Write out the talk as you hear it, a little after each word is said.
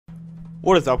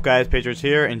What is up, guys? Patriots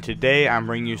here, and today I'm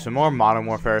bringing you some more Modern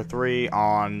Warfare 3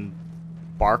 on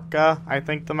Barca, I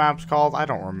think the map's called. I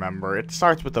don't remember. It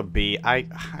starts with a B. I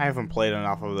haven't played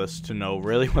enough of this to know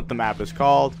really what the map is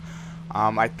called.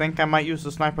 I think I might use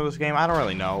the sniper this game. I don't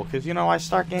really know, because, you know, I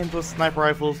start games with sniper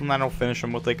rifles and I don't finish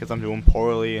them with it because I'm doing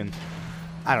poorly, and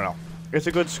I don't know. It's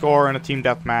a good score in a team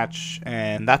deathmatch,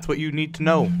 and that's what you need to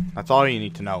know. That's all you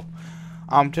need to know.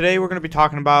 Today we're going to be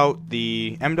talking about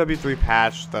the MW3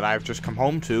 patch that I've just come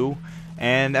home to,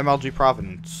 and MLG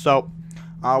Providence. So,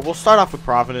 we'll start off with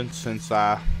Providence, since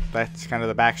that's kind of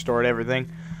the backstory to everything.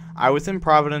 I was in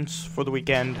Providence for the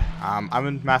weekend. I'm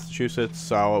in Massachusetts,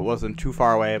 so it wasn't too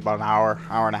far away, about an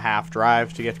hour and a half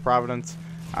drive to get to Providence.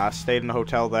 Stayed in a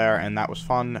hotel there, and that was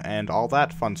fun, and all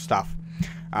that fun stuff.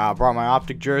 Brought my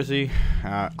Optic jersey,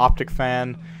 Optic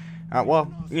fan.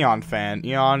 Well, Eon fan.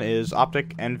 Eon is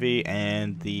Optic, Envy,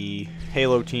 and the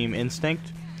Halo team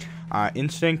Instinct.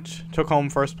 Instinct took home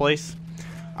first place.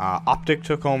 Optic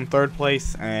took home third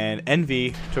place, and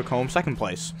Envy took home second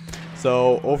place.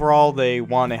 So overall, they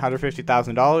won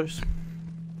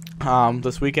 $150,000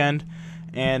 this weekend.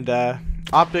 And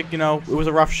Optic, you know, it was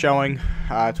a rough showing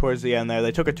towards the end there.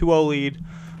 They took a 2-0 lead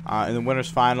in the winners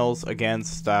finals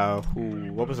against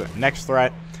what was it? Next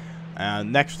Threat.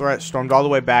 Next Threat stormed all the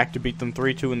way back to beat them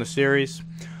 3-2 in the series.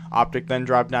 Optic then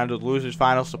dropped down to the losers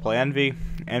finals to play Envy.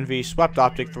 Envy swept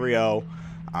Optic 3-0.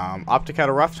 Optic had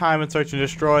a rough time in Search and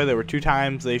Destroy. There were 2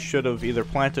 times they should have either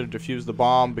planted or defused the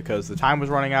bomb because the time was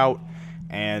running out,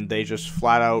 and they just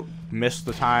flat out missed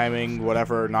the timing,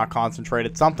 whatever, not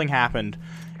concentrated. Something happened,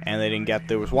 and they didn't get.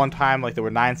 There was one time, like, there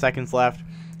were 9 seconds left,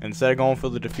 and instead of going for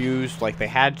the defuse like they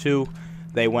had to,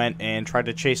 they went and tried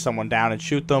to chase someone down and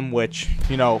shoot them, which,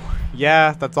 you know,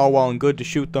 yeah, that's all well and good to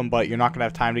shoot them, but you're not going to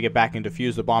have time to get back and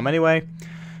defuse the bomb anyway.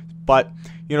 But,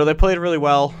 you know, they played really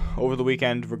well over the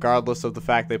weekend, regardless of the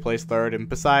fact they placed third. And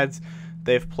besides,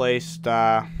 they've placed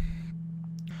no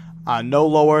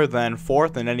lower than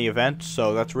fourth in any event,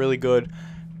 so that's really good.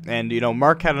 And, you know,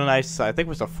 Merc had a nice, I think it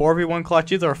was a 4v1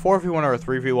 clutch, either a 4v1 or a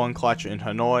 3v1 clutch in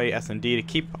Hanoi S&D to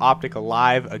keep Optic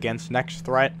alive against Next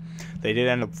Threat. They did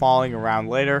end up falling around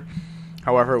later.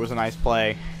 However, it was a nice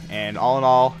play, and all in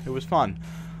all, it was fun.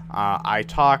 I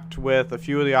talked with a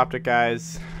few of the Optic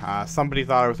guys. Somebody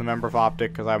thought I was a member of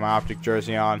Optic because I have my Optic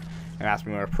jersey on and asked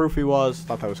me what a proofy was.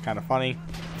 Thought that was kind of funny.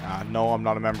 No, I'm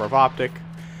not a member of Optic.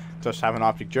 Just have an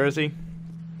Optic jersey.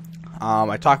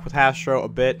 I talked with Hastro a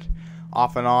bit,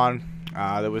 off and on.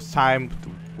 There was time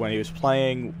when he was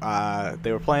playing.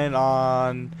 They were playing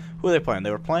on... Who were they playing? They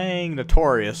were playing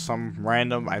Notorious, some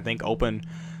random, I think, open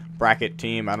bracket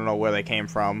team. I don't know where they came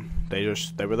from. They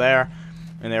were there,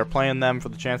 and they were playing them for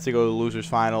the chance to go to the losers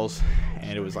finals.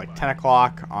 And it was like 10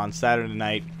 o'clock on Saturday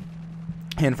night.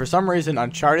 And for some reason,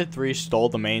 Uncharted 3 stole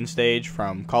the main stage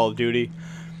from Call of Duty.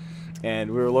 And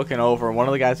we were looking over, and one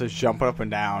of the guys was jumping up and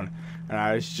down. And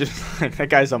I was just like, that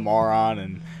guy's a moron.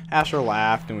 And Asher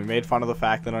laughed, and we made fun of the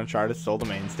fact that Uncharted stole the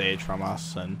main stage from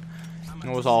us. And it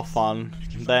was all fun.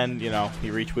 Then, you know, he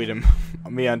retweeted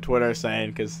me on Twitter saying,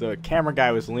 because the camera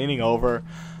guy was leaning over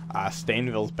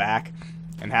Stainville's back,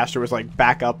 and Haster was like,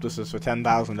 back up, this is for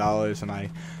 $10,000, and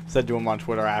I said to him on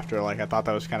Twitter after, like, I thought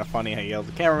that was kind of funny. I yelled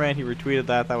at the cameraman, he retweeted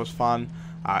that was fun.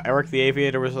 Eric the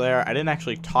Aviator was there. I didn't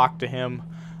actually talk to him,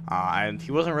 and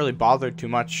he wasn't really bothered too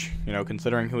much, you know,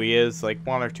 considering who he is. Like,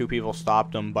 1 or 2 people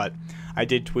stopped him, but I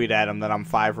did tweet at him that I'm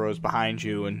 5 rows behind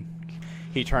you, and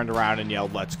he turned around and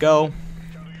yelled, let's go.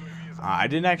 I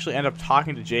didn't actually end up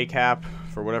talking to JCap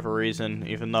for whatever reason,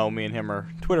 even though me and him are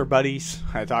Twitter buddies.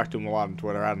 I talk to him a lot on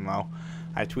Twitter, I don't know.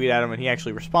 I tweet at him and he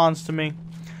actually responds to me.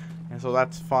 And so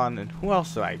that's fun. And who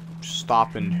else did I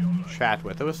stop and chat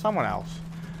with? There was someone else.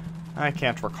 I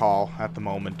can't recall at the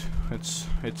moment.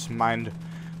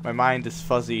 My mind is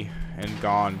fuzzy and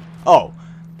gone. Oh,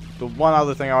 the one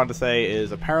other thing I wanted to say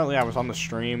is apparently I was on the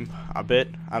stream a bit.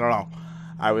 I don't know.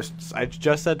 I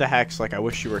just said to Hex, like, I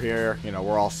wish you were here. You know,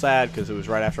 we're all sad because it was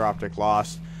right after Optic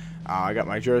lost. I got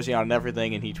my jersey on and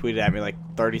everything, and he tweeted at me like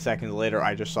 30 seconds later,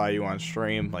 I just saw you on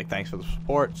stream. Like, thanks for the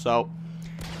support. So,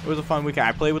 it was a fun weekend.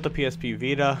 I played with the PSP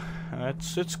Vita.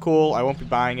 It's cool. I won't be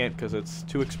buying it because it's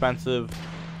too expensive,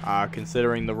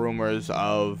 considering the rumors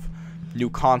of new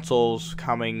consoles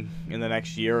coming in the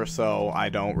next year or so. I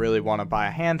don't really want to buy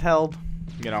a handheld.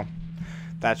 You know,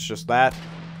 that's just that.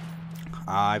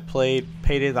 I played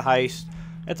Payday the Heist.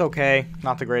 It's okay.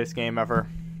 Not the greatest game ever.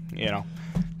 You know,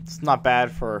 it's not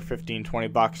bad for 15, 20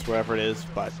 bucks, whatever it is,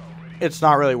 but it's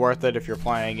not really worth it if you're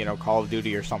playing, you know, Call of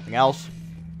Duty or something else.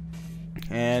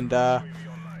 And I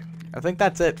think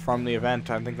that's it from the event.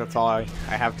 I think that's all I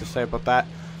have to say about that.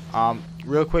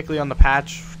 Real quickly on the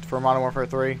patch for Modern Warfare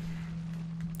 3.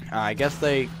 I guess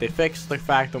they fixed the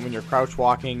fact that when you're crouch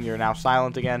walking, you're now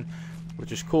silent again,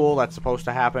 which is cool. That's supposed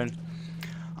to happen.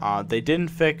 They didn't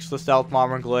fix the stealth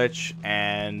bomber glitch,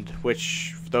 and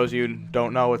which, for those of you who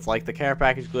don't know, it's like the care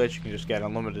package glitch. You can just get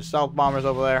unlimited stealth bombers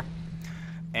over there.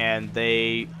 And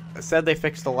they said they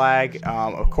fixed the lag.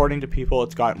 According to people,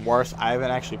 it's gotten worse. I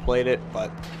haven't actually played it,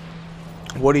 but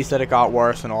Woody said it got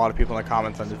worse, and a lot of people in the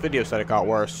comments on this video said it got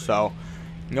worse. So,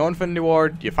 no Infinity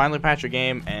Ward, you finally patch your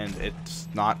game, and it's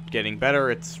not getting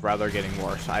better. It's rather getting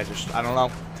worse. I don't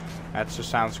know. That just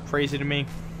sounds crazy to me.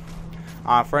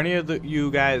 For any of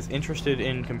you guys interested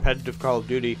in competitive Call of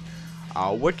Duty,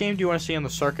 what game do you want to see on the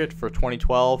circuit for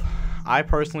 2012? I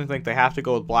personally think they have to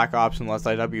go with Black Ops unless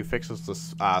IW fixes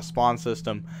the spawn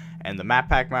system and the map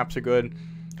pack maps are good.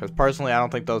 Because personally, I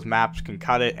don't think those maps can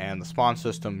cut it, and the spawn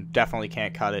system definitely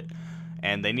can't cut it.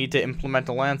 And they need to implement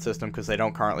a LAN system because they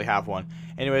don't currently have one.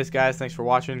 Anyways, guys, thanks for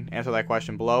watching. Answer that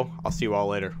question below. I'll see you all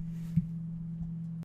later.